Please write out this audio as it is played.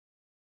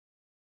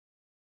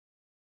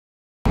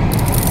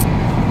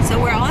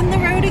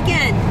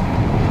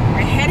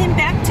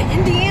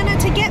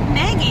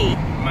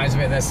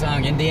that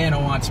song, Indiana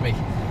Wants Me.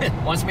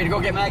 Wants me to go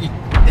get Maggie.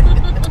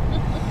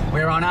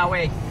 We're on our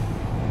way.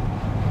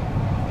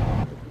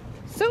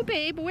 So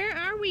babe, where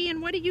are we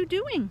and what are you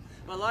doing?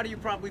 Well, a lot of you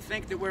probably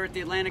think that we're at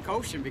the Atlantic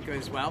Ocean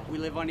because, well, we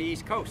live on the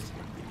East Coast.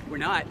 We're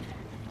not.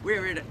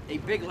 We're at a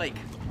big lake.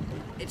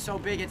 It's so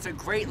big, it's a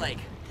Great Lake.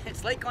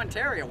 It's Lake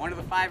Ontario, one of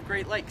the 5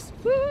 Great Lakes.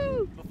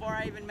 Woo! Before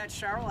I even met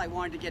Cheryl, I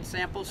wanted to get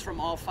samples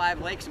from all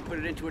 5 lakes and put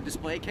it into a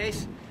display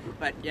case,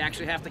 but you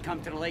actually have to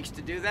come to the lakes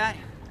to do that.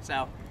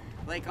 So,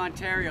 Lake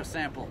Ontario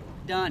sample,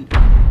 done.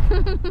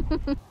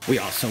 We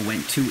also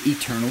went to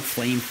Eternal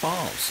Flame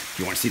Falls. If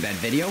you want to see that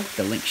video,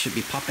 the link should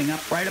be popping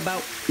up right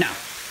about now.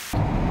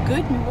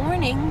 Good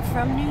morning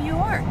from New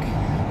York.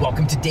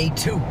 Welcome to day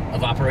 2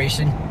 of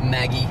Operation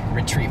Maggie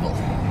Retrieval.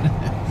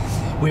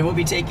 We will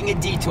be taking a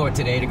detour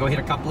today to go hit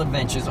a couple of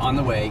adventures on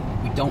the way.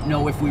 We don't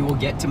know if we will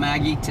get to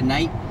Maggie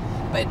tonight,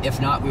 but if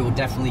not, we will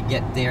definitely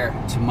get there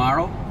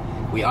tomorrow.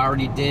 We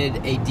already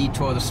did a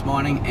detour this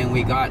morning and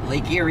we got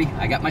Lake Erie.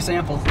 I got my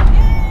sample.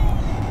 Yay!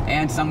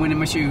 And some wind in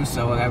my shoes,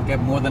 so I've got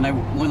more than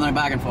I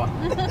bargained for.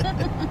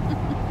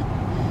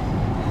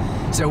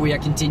 So we are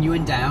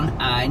continuing down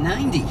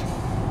I-90.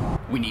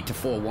 We need to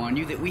forewarn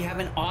you that we have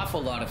an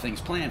awful lot of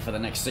things planned for the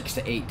next 6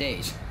 to 8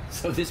 days,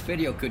 so this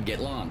video could get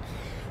long.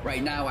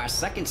 Right now, our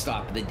second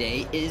stop of the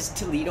day is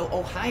Toledo,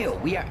 Ohio.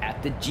 We are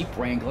at the Jeep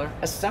Wrangler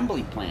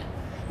assembly plant.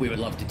 We would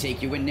love to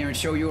take you in there and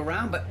show you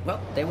around, but,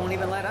 well, they won't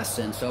even let us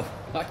in, so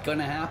not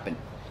gonna happen.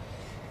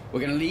 We're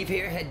gonna leave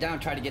here, head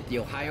down, try to get the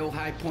Ohio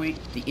High Point,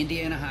 the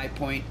Indiana High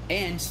Point,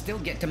 and still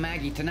get to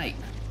Maggie tonight.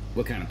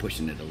 We're kind of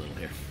pushing it a little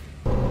here.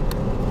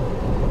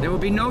 There will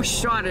be no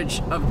shortage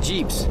of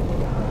Jeeps.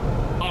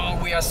 All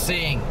we are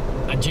seeing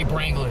are Jeep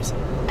Wranglers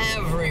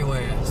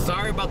everywhere.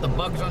 Sorry about the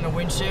bugs on the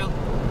windshield.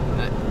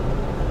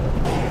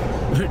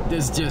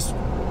 There's just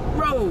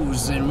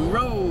rows and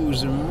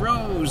rows and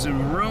rows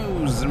and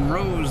rows and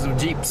rows of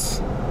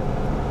Jeeps.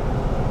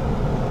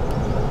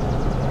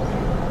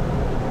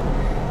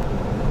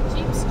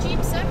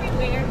 Jeeps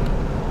everywhere.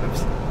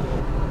 Oops.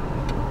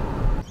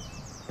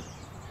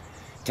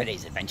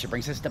 Today's adventure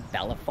brings us to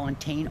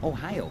Bellefontaine,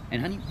 Ohio.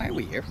 And honey, why are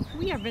we here?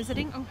 We are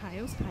visiting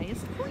Ohio's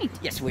highest point.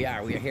 Yes, we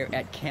are. We are here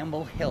at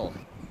Campbell Hill.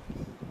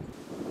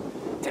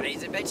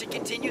 Today's adventure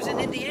continues in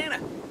Indiana.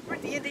 We're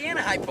at the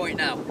Indiana High Point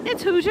now.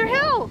 It's Hoosier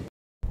Hill.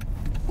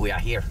 We are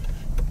here.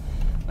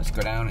 Let's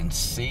go down and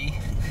see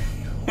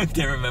if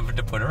they remembered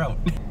to put her out.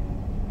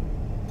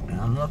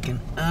 I'm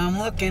looking.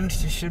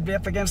 She should be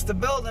up against the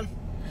building.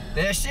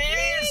 There she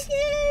is.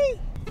 Yay!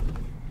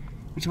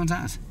 Which one's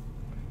ours?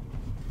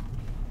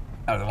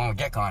 Oh, the one with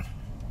GetGone.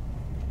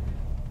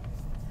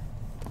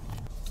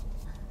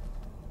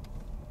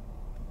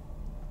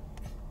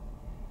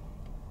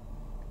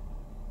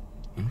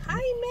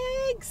 Hi,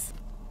 Megs.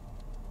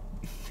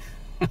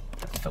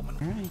 Filming.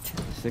 All right,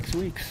 6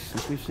 weeks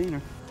since we've seen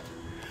her.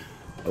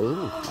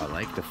 Oh, I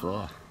like the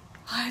floor.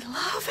 I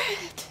love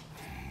it.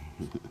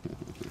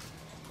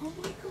 Oh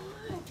my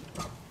God.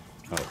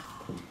 Oh.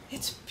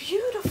 It's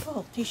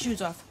beautiful. Take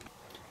shoes off.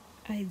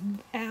 I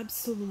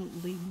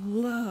absolutely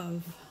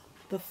love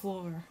the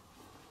floor.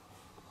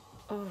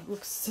 Oh, it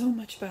looks so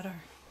much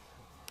better.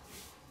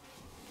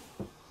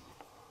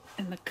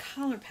 And the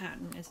color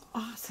pattern is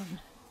awesome.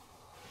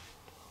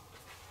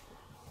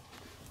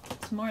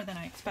 It's more than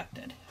I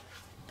expected.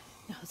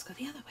 Now let's go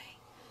the other way.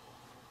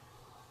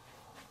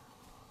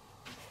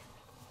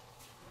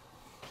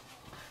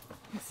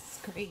 This is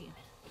great.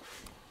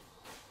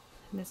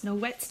 And there's no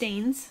wet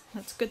stains.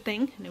 That's a good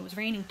thing. And it was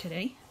raining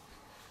today.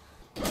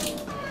 Oh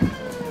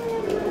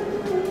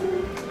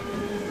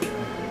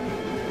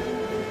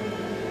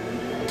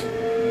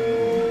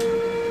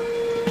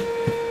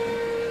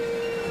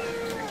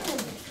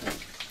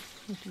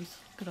jeez,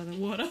 got all the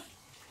water.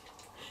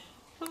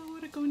 Oh,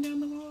 water going down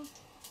the wall.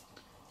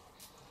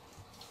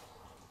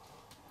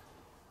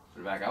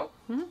 Put it back out?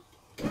 Hmm?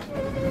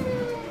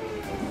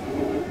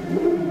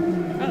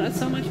 Oh, that's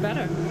so much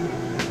better.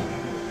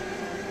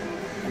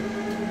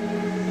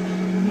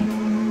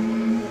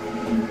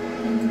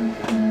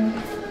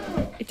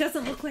 It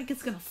doesn't look like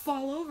it's gonna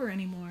fall over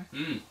anymore.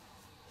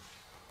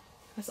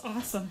 That's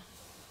awesome.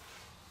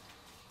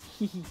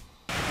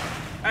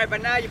 Alright,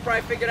 but now you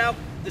probably figured out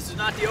this is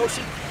not the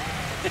ocean.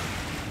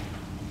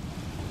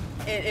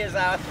 It is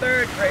our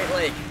 3rd Great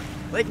Lake,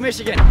 Lake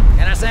Michigan,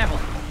 and our sample.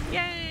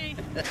 Yay!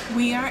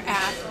 We are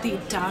at the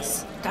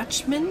Das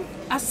Dutchman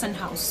Essen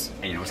House.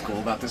 And you know what's cool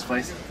about this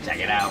place? Check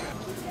it out.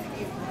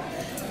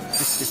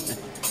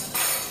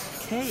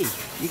 Hey,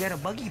 you got a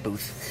buggy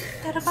booth.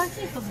 Got a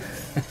buggy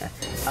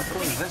booth. How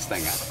cool is this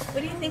thing?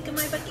 What do you think of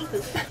my buggy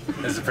booth?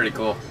 This is pretty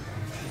cool.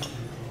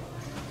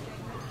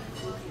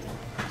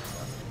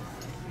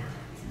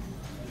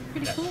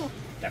 Pretty cool.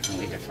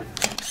 Definitely different.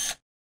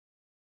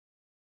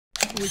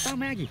 We found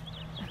Maggie.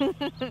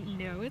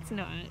 No, it's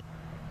not.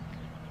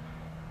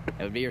 That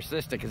would be your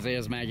sister, because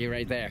there's Maggie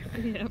right there.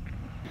 Yep.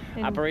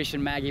 And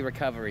Operation Maggie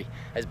Recovery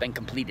has been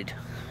completed.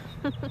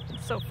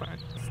 so far.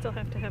 Still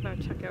have to have our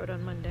checkout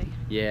on Monday.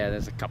 Yeah,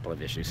 there's a couple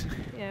of issues.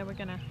 Yeah, we're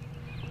gonna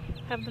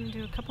have them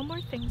do a couple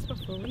more things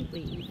before we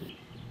leave.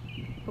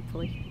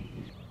 hopefully.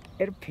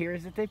 It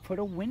appears that they put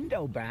a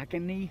window back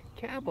in the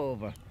cab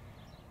over.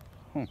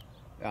 Oh,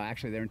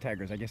 actually, they're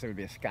Integras. I guess it would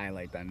be a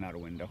skylight then, not a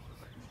window.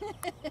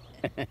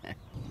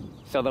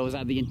 So those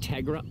are the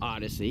Integra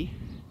Odyssey.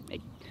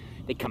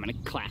 They come in a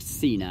Class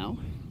C now.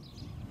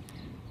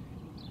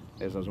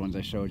 There's those ones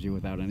I showed you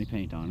without any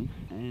paint on them.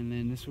 And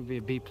then this would be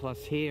a B+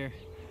 here.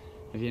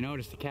 If you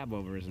notice, the cab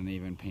over isn't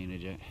even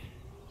painted yet.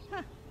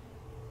 Huh.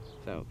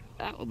 So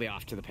that will be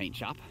off to the paint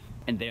shop.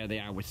 And there they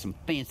are with some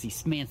fancy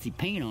smancy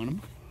paint on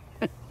them.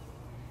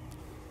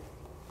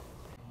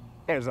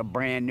 There's a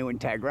brand new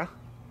Integra.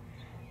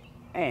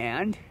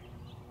 And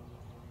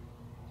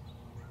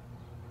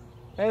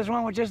there's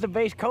one with just a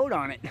base coat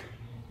on it.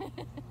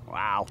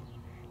 Wow,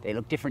 they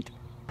look different.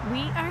 We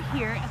are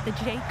here at the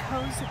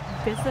Jayco's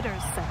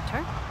Visitors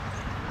Center,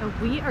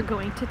 and we are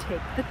going to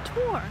take the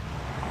tour.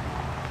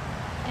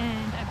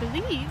 And I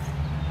believe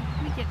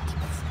we get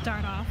to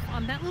start off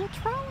on that little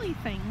trolley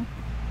thing.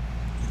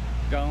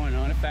 Going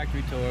on a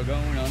factory tour,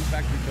 going on a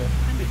factory tour.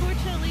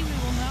 Unfortunately, we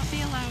will not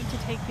be allowed to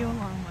take you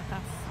along with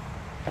us.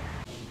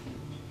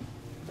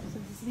 So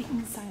this is the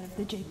inside of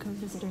the Jayco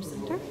Visitor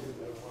Center.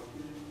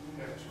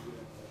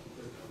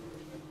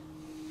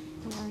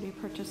 We already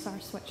purchased our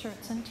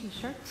sweatshirts and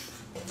t-shirts.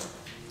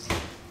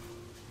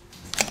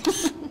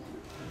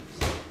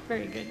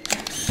 Very good.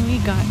 We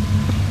got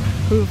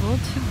approval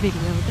to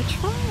video the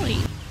trolley.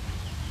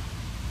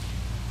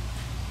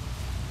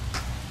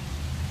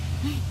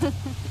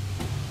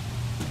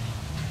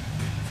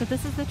 So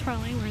this is the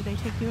trolley where they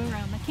take you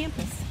around the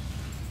campus.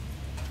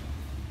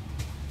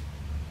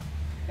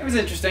 It was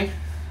interesting.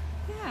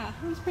 Yeah,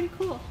 it was pretty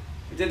cool.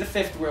 We did the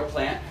fifth wheel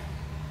plant.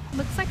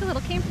 Looks like a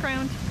little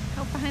campground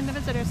out behind the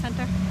visitor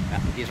center.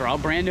 Yeah, these are all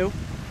brand new.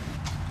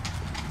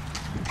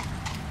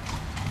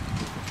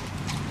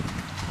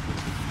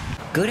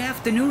 Good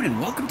afternoon and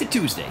welcome to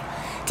Tuesday.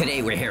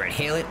 Today we're here at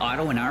Haylett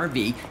Auto and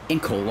RV in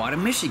Coldwater,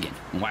 Michigan.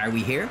 And why are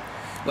we here?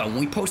 Well, when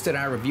we posted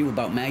our review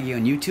about Maggie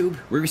on YouTube,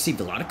 we received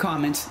a lot of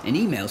comments and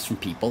emails from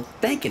people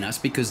thanking us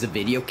because the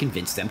video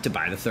convinced them to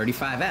buy the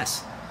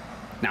 35S.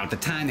 Now, at the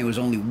time, there was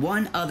only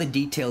one other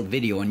detailed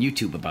video on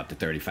YouTube about the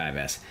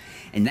 35S,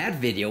 and that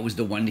video was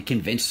the one that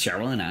convinced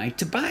Cheryl and I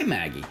to buy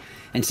Maggie.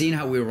 And seeing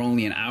how we were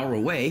only an hour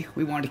away,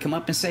 we wanted to come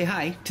up and say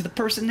hi to the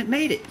person that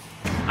made it.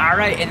 All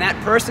right, and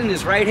that person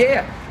is right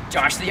here,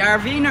 Josh the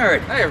RV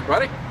Nerd. Hey,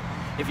 everybody.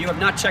 If you have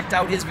not checked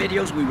out his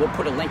videos, we will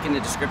put a link in the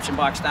description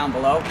box down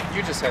below.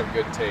 You just have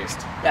good taste.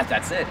 Yeah,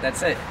 that's it,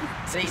 that's it.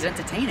 See, he's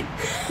entertaining.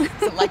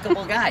 He's a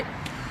likable guy.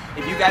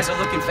 If you guys are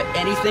looking for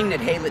anything that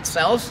Haylett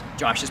sells,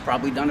 Josh has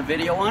probably done a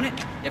video on it.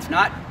 If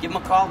not, give him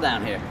a call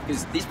down here,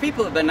 because these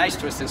people have been nice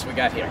to us since we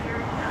got here.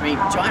 I mean,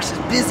 Josh is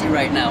busy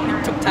right now, and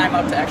he took time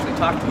out to actually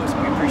talk to us.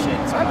 We appreciate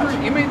it so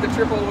much. You made the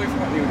trip all the way from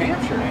New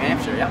Hampshire. New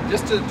Hampshire, yeah.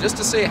 Just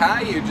to say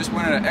hi. You just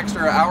went an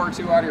extra hour or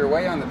two out of your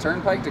way on the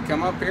turnpike to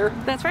come up here.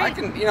 That's right.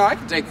 I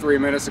can take 3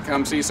 minutes to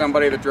come see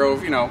somebody that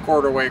drove,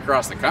 quarter way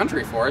across the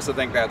country for us. I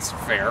think that's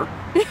fair.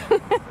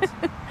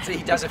 See,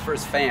 he does it for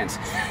his fans.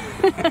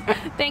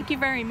 Thank you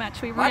very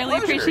much. We My really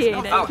pleasure. appreciate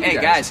it. Oh, hey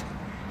guys,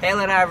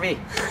 Haylett RV.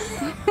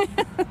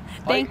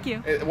 Thank you.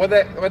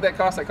 What'd that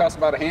cost? That cost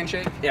about a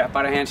handshake? Yeah,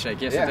 about a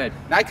handshake. Yes, Yeah. it did.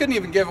 And I couldn't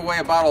even give away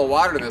a bottle of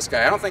water to this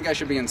guy. I don't think I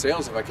should be in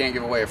sales if I can't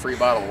give away a free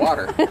bottle of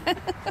water.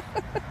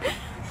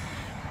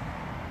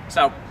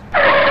 So,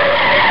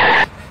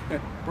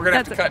 We're gonna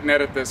have to cut and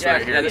edit this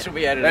right here. Yeah, this will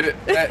be edited.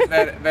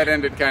 That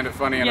ended kind of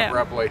funny and Yeah.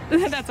 abruptly.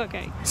 That's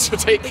okay. So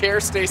take care,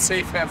 stay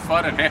safe, have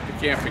fun, and happy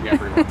camping,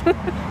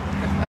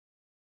 everyone.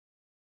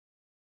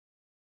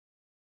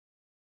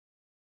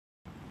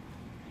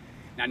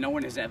 Now, no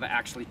one has ever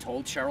actually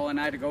told Cheryl and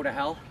I to go to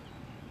hell,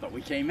 but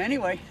we came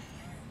anyway.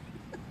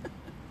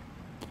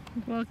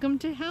 Welcome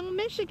to Hell,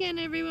 Michigan,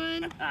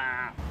 everyone.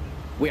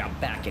 We are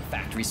back at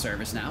factory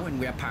service now, and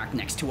we are parked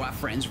next to our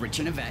friends Rich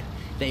and Yvette.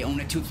 They own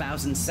a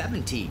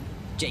 2017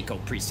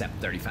 Jayco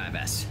Precept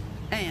 35S.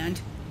 And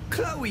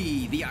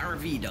Chloe, the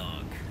RV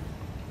dog.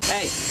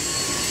 Hey,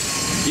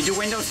 you do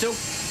windows too?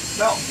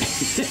 No.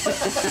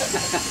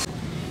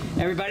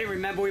 Everybody,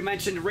 remember we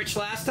mentioned Rich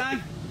last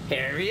time?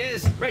 Here he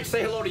is. Rich,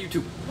 say hello to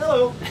YouTube.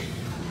 Hello.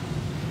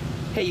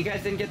 Hey, you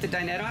guys didn't get the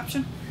dinette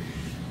option?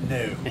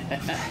 No.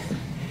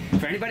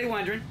 For anybody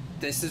wondering,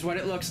 this is what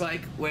it looks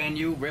like when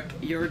you rip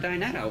your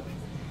dinette out.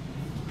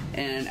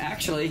 And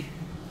actually,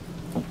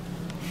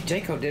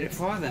 Jayco did it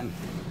for them.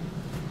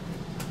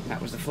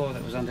 That was the floor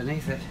that was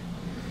underneath it.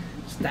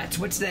 So that's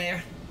what's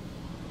there.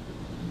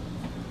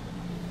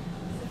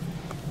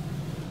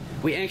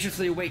 We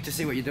anxiously wait to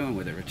see what you're doing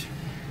with it, Rich.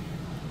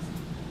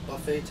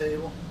 Buffet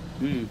table.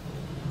 Mm.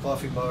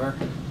 Coffee bar.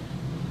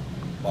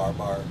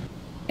 Bar.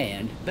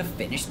 And the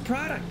finished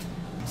product.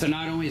 So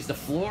not only is the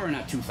floor in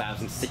our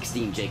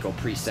 2016 Jayco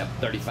Precept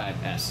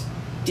 35S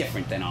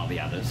different than all the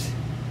others,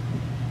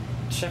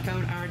 check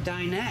out our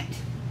dinette.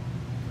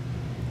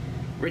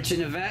 Rich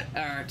and Yvette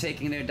are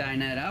taking their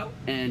dinette out,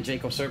 and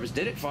Jayco Service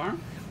did it for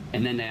them.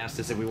 And then they asked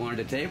us if we wanted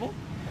a table.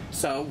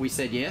 So we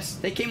said yes.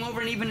 They came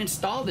over and even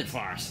installed it for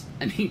us.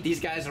 I mean, these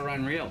guys are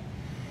unreal.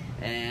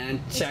 And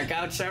check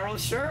out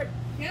Cheryl's shirt.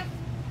 Yep.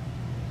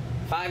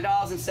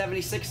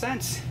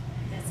 $5.76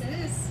 Yes, it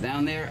is.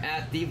 down there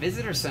at the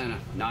visitor center.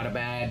 Not a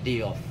bad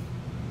deal.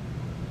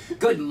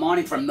 Good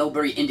morning from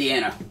Middlebury,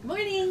 Indiana.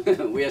 Morning.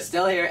 We are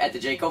still here at the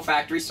Jayco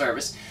Factory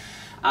service.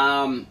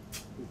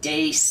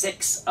 Day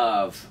 6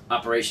 of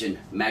Operation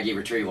Maggie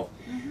Retrieval.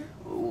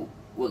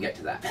 We'll get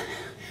to that.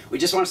 We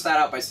just want to start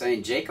out by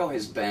saying Jayco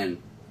has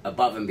been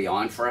above and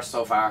beyond for us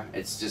so far.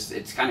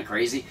 It's kind of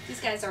crazy.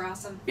 These guys are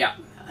awesome. Yeah.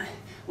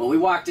 When we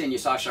walked in, you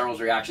saw Cheryl's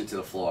reaction to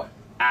the floor.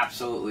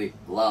 Absolutely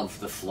love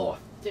the floor.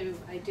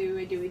 I do.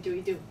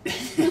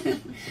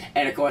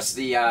 And of course,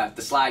 the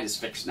slide is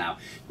fixed now.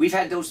 We've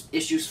had those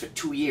issues for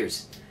 2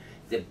 years.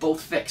 They're both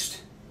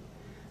fixed.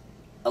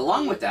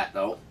 Along with that,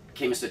 though,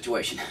 came a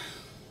situation.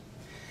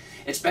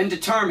 It's been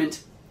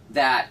determined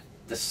that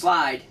the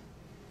slide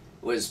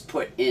was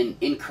put in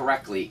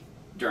incorrectly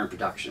during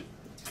production.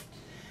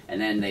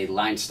 And then they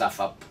lined stuff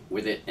up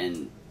with it,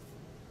 and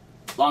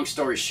long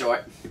story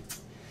short, it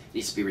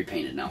needs to be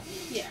repainted now.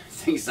 Yeah.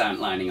 Things aren't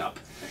lining up.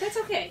 But that's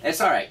okay.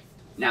 It's all right.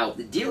 Now,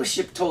 the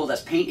dealership told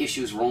us paint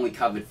issues were only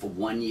covered for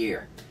 1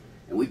 year,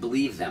 and we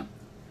believed them.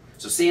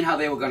 So seeing how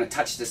they were going to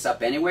touch this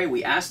up anyway,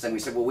 we asked them, we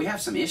said, well, we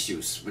have some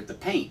issues with the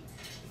paint.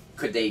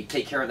 Could they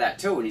take care of that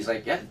too? And he's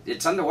like, yeah,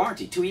 it's under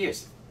warranty, 2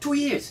 years. 2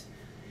 years.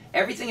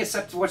 Everything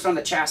except what's on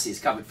the chassis is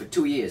covered for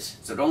 2 years.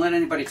 So don't let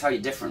anybody tell you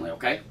differently,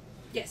 okay?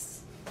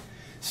 Yes.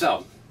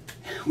 So,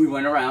 we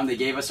went around, they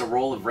gave us a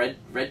roll of red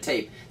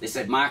tape. They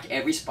said, mark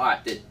every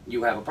spot that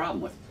you have a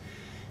problem with.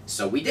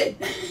 So we did.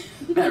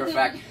 Matter of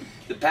fact,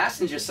 the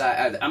passenger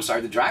side,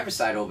 the driver's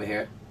side over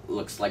here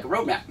looks like a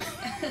road map.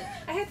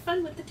 I had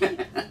fun with the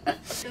tape.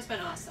 It's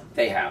been awesome.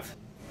 They have.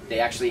 They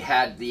actually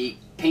had the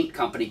paint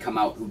company come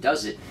out who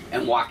does it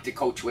and walk the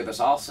coach with us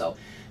also.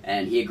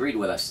 And he agreed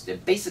with us. They're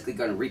basically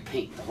going to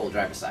repaint the whole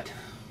driver's side.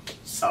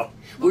 So,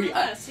 we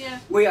are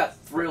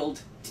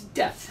thrilled to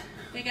death.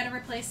 They got to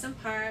replace some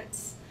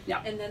parts.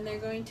 Yeah. And then they're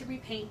going to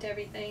repaint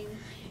everything.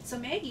 So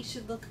Maggie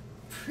should look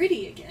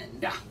pretty again.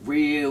 Yeah,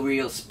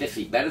 real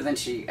spiffy. Better than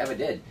she ever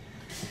did.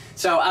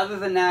 So other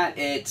than that,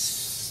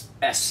 it's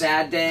a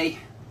sad day.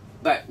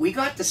 But we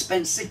got to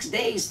spend 6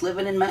 days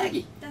living in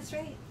Maggie. That's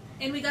right.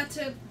 And we got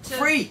to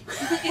free.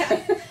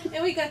 Yeah.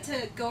 And we got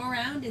to go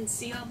around and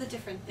see all the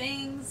different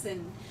things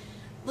and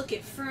look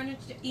at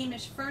furniture,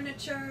 Amish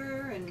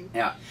furniture, and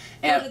yeah,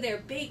 go to their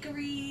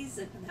bakeries,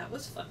 and that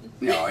was fun.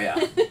 Oh yeah.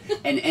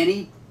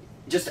 And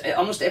just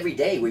almost every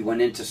day we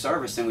went into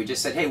service and we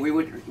just said, hey, we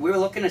were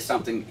looking at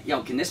something.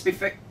 Can this be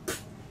fixed?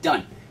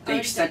 Done.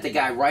 They sent the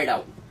guy right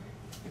out.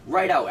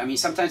 Right out. I mean,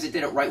 sometimes they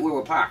did it right where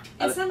we're parked.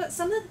 And some of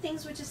the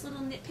things were just little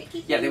nitpicky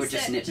things. Yeah, they were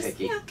just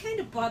nitpicky. Kind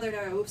of bothered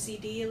our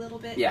OCD a little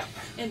bit. Yeah.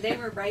 And they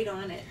were right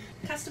on it.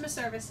 Customer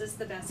service is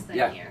the best thing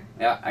here.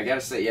 Yeah, I gotta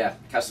say, yeah,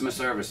 customer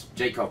service,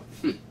 Jayco.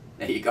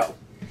 There you go.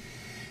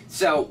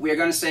 So we're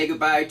gonna say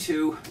goodbye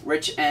to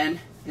Rich and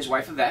his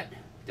wife Yvette.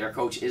 Their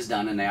coach is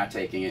done, and they are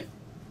taking it.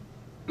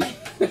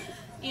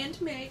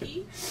 And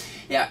Maggie.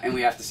 Yeah, and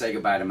we have to say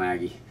goodbye to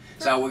Maggie.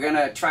 So we're going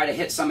to try to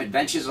hit some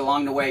adventures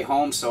along the way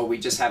home so we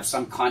just have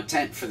some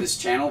content for this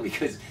channel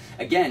because,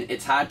 again,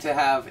 it's hard to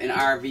have an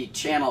RV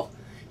channel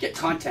get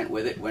content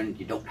with it when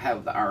you don't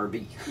have the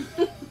RV.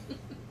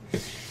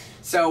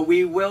 So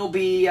we will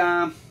be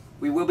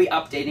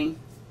updating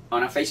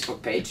on our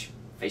Facebook page,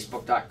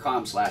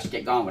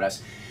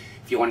 facebook.com/GetGonewithUS,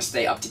 if you want to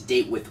stay up to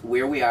date with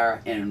where we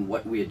are and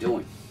what we are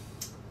doing.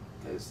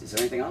 Is there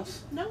anything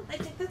else? No, I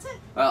think that's it.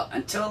 Well,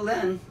 until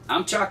then,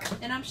 I'm Chuck.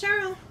 And I'm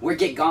Cheryl. We're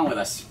Get Gone With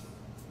Us.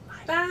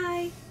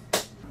 Bye.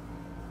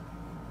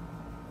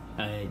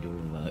 I do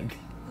mug.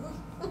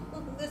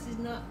 This is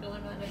not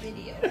going on a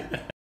video.